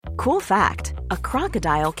Cool fact, a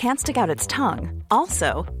crocodile can't stick out its tongue.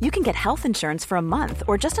 Also, you can get health insurance for a month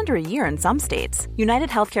or just under a year in some states. United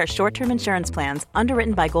Healthcare short-term insurance plans,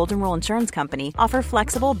 underwritten by Golden Rule Insurance Company, offer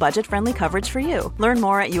flexible, budget-friendly coverage for you. Learn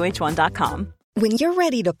more at uh1.com. When you're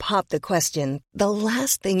ready to pop the question, the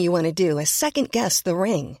last thing you want to do is second-guess the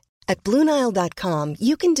ring. At BlueNile.com,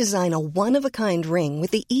 you can design a one-of-a-kind ring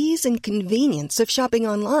with the ease and convenience of shopping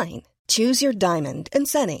online. Choose your diamond and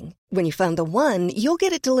setting. When you find the one, you'll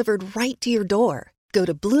get it delivered right to your door. Go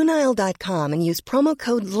to BlueNile.com and use promo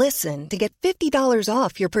code LISTEN to get $50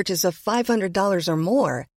 off your purchase of $500 or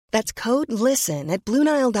more. That's code LISTEN at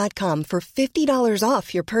BlueNile.com for $50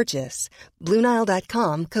 off your purchase.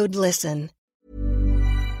 BlueNile.com, code LISTEN.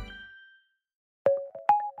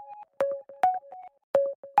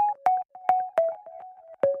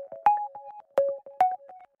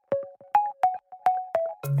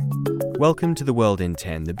 Welcome to The World in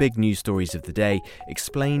 10, the big news stories of the day,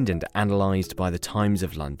 explained and analysed by the Times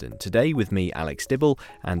of London. Today with me, Alex Dibble,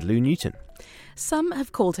 and Lou Newton. Some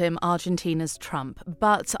have called him Argentina's Trump,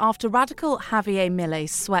 but after radical Javier Milei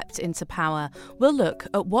swept into power, we'll look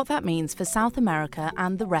at what that means for South America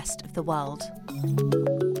and the rest of the world.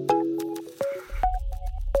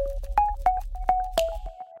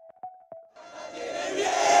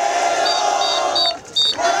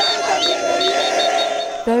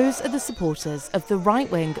 Those are the supporters of the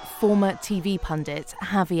right-wing former TV pundit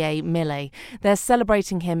Javier Milei. They're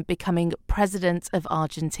celebrating him becoming president of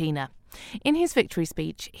Argentina. In his victory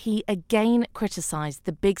speech, he again criticised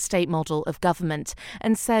the big state model of government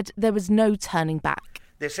and said there was no turning back.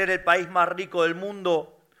 De ser el país más rico del mundo,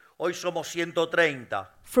 hoy somos 130.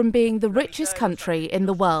 From being the richest country in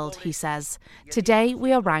the world, he says, today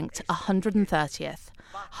we are ranked 130th.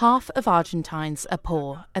 Half of Argentines are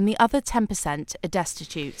poor and the other 10% are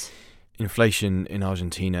destitute. Inflation in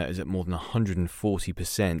Argentina is at more than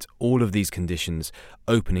 140%. All of these conditions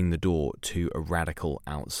opening the door to a radical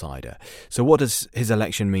outsider. So what does his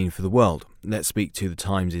election mean for the world? Let's speak to the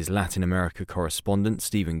Times' Latin America correspondent,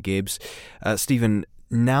 Stephen Gibbs. Stephen,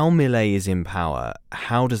 now Milei is in power,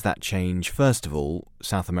 how does that change, first of all,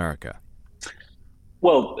 South America?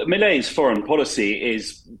 Well, Milei's foreign policy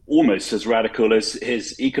is almost as radical as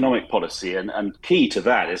his economic policy. And key to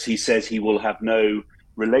that is he says he will have no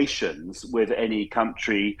relations with any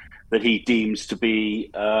country that he deems to be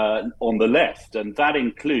on the left. And that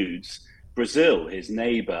includes Brazil, his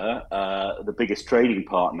neighbor, the biggest trading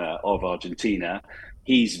partner of Argentina.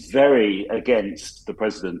 He's very against the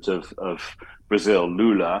president of Brazil,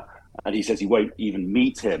 Lula, and he says he won't even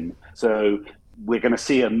meet him. So we're going to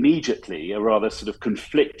see immediately a rather sort of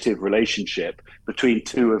conflictive relationship between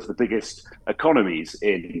two of the biggest economies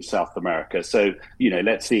in South America. So,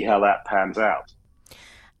 let's see how that pans out.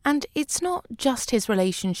 And it's not just his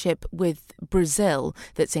relationship with Brazil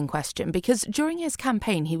that's in question, because during his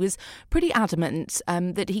campaign he was pretty adamant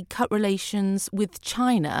that he cut relations with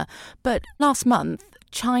China. But last month,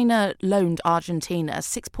 China loaned Argentina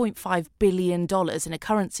 $6.5 billion in a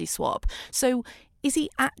currency swap. So is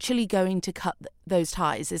he actually going to cut those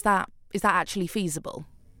ties? Is that actually feasible?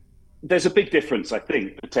 There's a big difference, I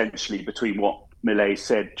think, potentially between what Milei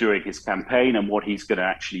said during his campaign and what he's going to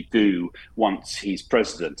actually do once he's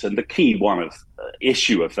president. And the key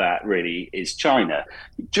issue of that really is China.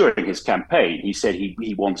 During his campaign, he said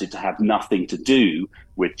he wanted to have nothing to do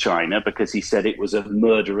with China because he said it was a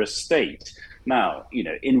murderous state. Now,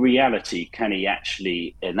 in reality, can he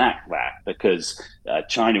actually enact that? Because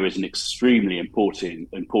China is an extremely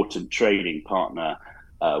important trading partner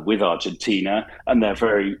with Argentina, and there are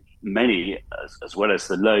very many, as well as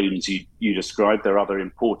the loans you described, there are other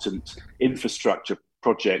important infrastructure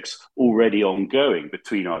projects already ongoing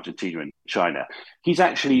between Argentina and China. He's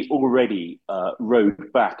actually already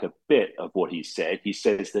rode back a bit of what he said. He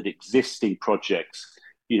says that existing projects,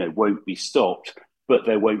 won't be stopped, but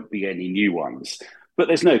there won't be any new ones. But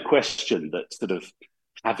there's no question that sort of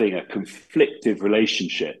having a conflictive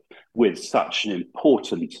relationship with such an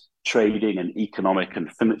important trading and economic and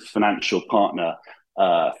financial partner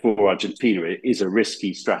for Argentina is a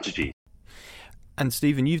risky strategy. And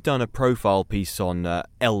Stephen, you've done a profile piece on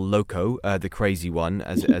El Loco, the crazy one,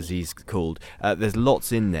 as he's called. There's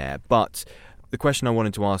lots in there, but the question I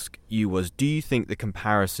wanted to ask you was, do you think the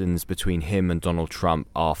comparisons between him and Donald Trump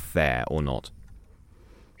are fair or not?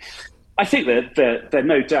 I think that there are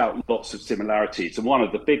no doubt lots of similarities. And one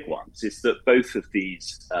of the big ones is that both of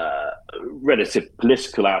these relative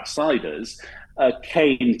political outsiders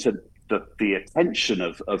came to the attention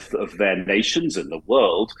of their nations and the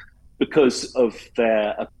world because of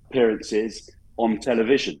their appearances on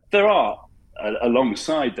television. There are,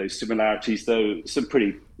 alongside those similarities, though, some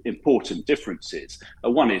pretty important differences.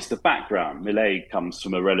 One is the background. Milei comes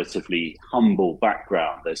from a relatively humble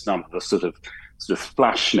background. There's none of the sort of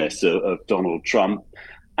flashness of Donald Trump.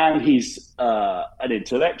 And he's an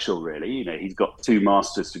intellectual, really. You know, he's got 2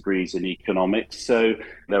 master's degrees in economics. So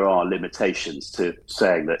there are limitations to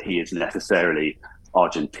saying that he is necessarily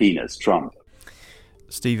Argentina's Trump.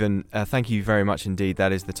 Stephen, thank you very much indeed.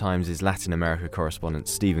 That is the Times' Latin America correspondent,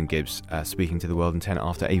 Stephen Gibbs, speaking to The World in 10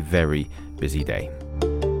 after a very busy day.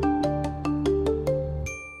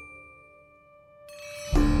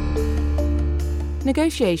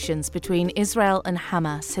 Negotiations between Israel and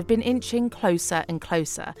Hamas have been inching closer and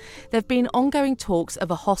closer. There have been ongoing talks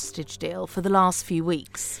of a hostage deal for the last few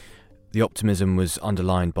weeks. The optimism was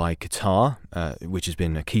underlined by Qatar, which has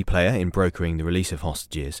been a key player in brokering the release of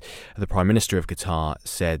hostages. The Prime Minister of Qatar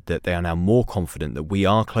said that they are now more confident that we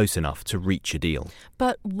are close enough to reach a deal.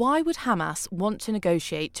 But why would Hamas want to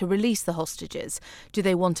negotiate to release the hostages? Do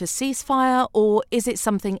they want a ceasefire, or is it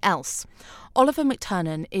something else? Oliver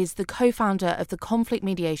McTurnan is the co-founder of the conflict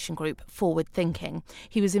mediation group Forward Thinking.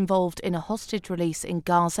 He was involved in a hostage release in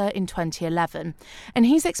Gaza in 2011, and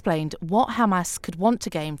he's explained what Hamas could want to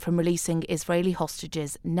gain from releasing Israeli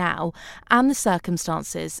hostages now and the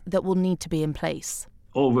circumstances that will need to be in place.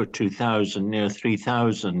 Over 2,000, near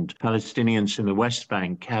 3,000 Palestinians in the West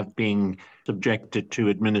Bank have been subjected to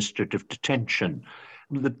administrative detention.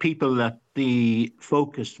 The people that the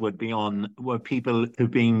focus would be on were people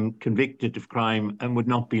who've been convicted of crime and would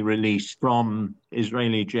not be released from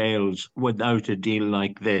Israeli jails without a deal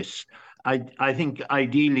like this. I think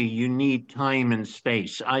ideally you need time and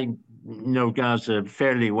space. I know Gaza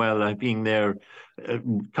fairly well. I've been there a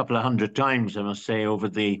couple of hundred times, I must say, over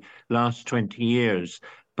the last 20 years.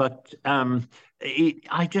 But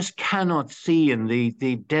I just cannot see in the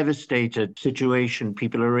devastated situation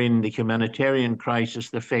people are in, the humanitarian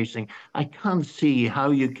crisis they're facing, I can't see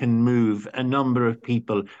how you can move a number of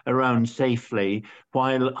people around safely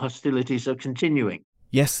while hostilities are continuing.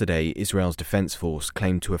 Yesterday, Israel's Defence Force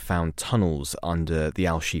claimed to have found tunnels under the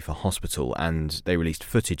Al-Shifa hospital, and they released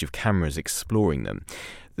footage of cameras exploring them.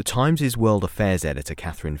 The Times' World Affairs editor,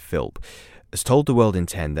 Catherine Philp, has told The World in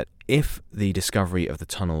 10 that if the discovery of the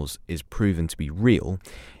tunnels is proven to be real,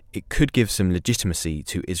 it could give some legitimacy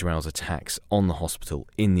to Israel's attacks on the hospital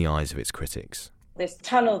in the eyes of its critics. This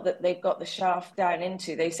tunnel that they've got the shaft down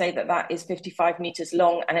into, they say that is 55 metres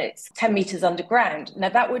long and it's 10 metres underground. Now,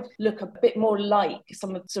 that would look a bit more like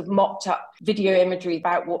some sort of mocked up video imagery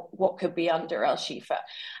about what could be under Al-Shifa.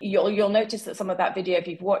 You'll notice that some of that video, if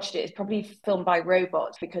you've watched it, is probably filmed by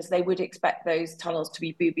robots because they would expect those tunnels to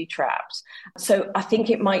be booby trapped. So I think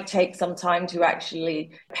it might take some time to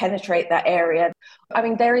actually penetrate that area. I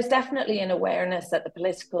mean, there is definitely an awareness at the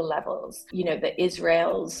political levels, you know, that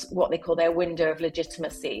Israel's, what they call their window of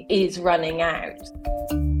legitimacy, is running out.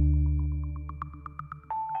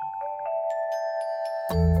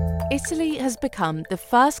 Italy has become the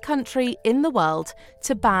first country in the world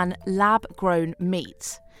to ban lab-grown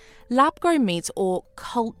meat. Lab-grown meat, or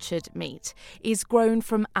cultured meat, is grown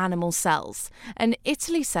from animal cells, and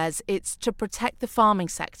Italy says it's to protect the farming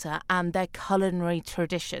sector and their culinary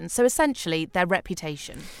tradition, so essentially their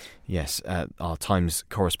reputation. Yes, our Times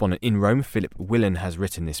correspondent in Rome, Philip Willan, has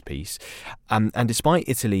written this piece. And despite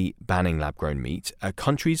Italy banning lab-grown meat,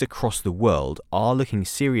 countries across the world are looking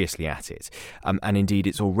seriously at it. And indeed,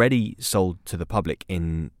 it's already sold to the public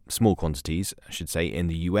in small quantities, I should say, in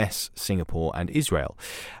the US, Singapore and Israel.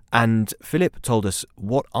 And Philip told us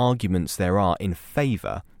what arguments there are in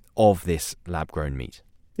favour of this lab-grown meat.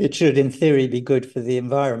 It should, in theory, be good for the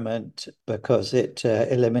environment because it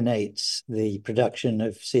eliminates the production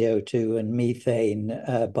of CO2 and methane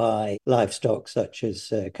by livestock such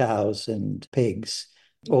as cows and pigs.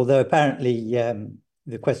 Although apparently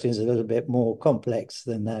the question is a little bit more complex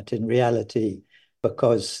than that in reality,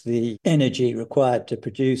 because the energy required to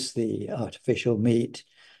produce the artificial meat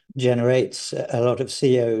generates a lot of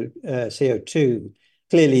CO2.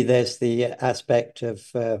 Clearly, there's the aspect of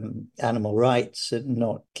animal rights and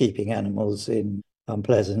not keeping animals in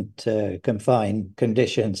unpleasant, confined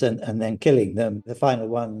conditions and then killing them. The final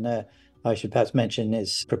one I should perhaps mention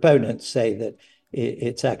is proponents say that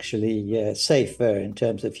it's actually safer in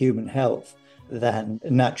terms of human health than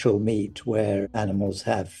natural meat, where animals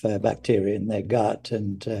have bacteria in their gut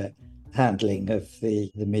and handling of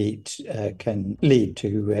the meat can lead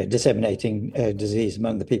to disseminating disease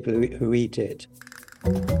among the people who eat it.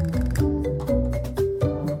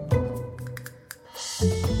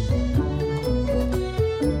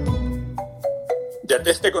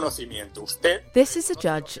 This is a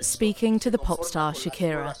judge speaking to the pop star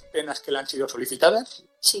Shakira.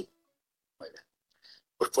 Sí.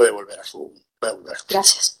 Pues puede volver a su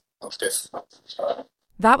Gracias.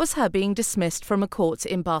 That was her being dismissed from a court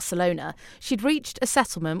in Barcelona. She'd reached a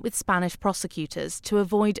settlement with Spanish prosecutors to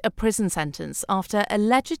avoid a prison sentence after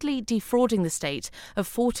allegedly defrauding the state of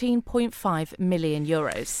 €14.5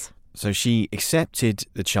 million. So she accepted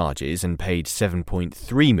the charges and paid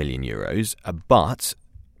 €7.3 million, but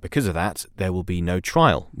because of that, there will be no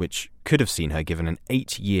trial, which could have seen her given an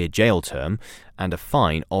 8-year jail term and a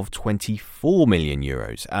fine of €24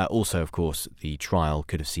 million. Also, of course, the trial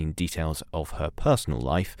could have seen details of her personal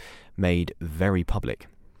life made very public.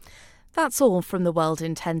 That's all from The World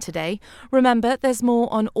in 10 today. Remember, there's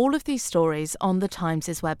more on all of these stories on The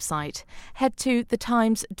Times' website. Head to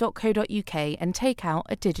thetimes.co.uk and take out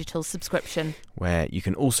a digital subscription. Where you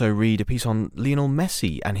can also read a piece on Lionel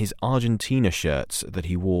Messi and his Argentina shirts that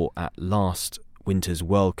he wore at last winter's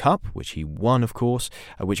World Cup, which he won, of course,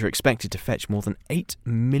 which are expected to fetch more than £8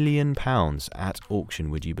 million at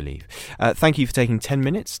auction, would you believe? Thank you for taking 10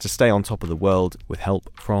 minutes to stay on top of the world with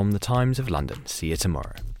help from The Times of London. See you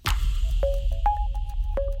tomorrow.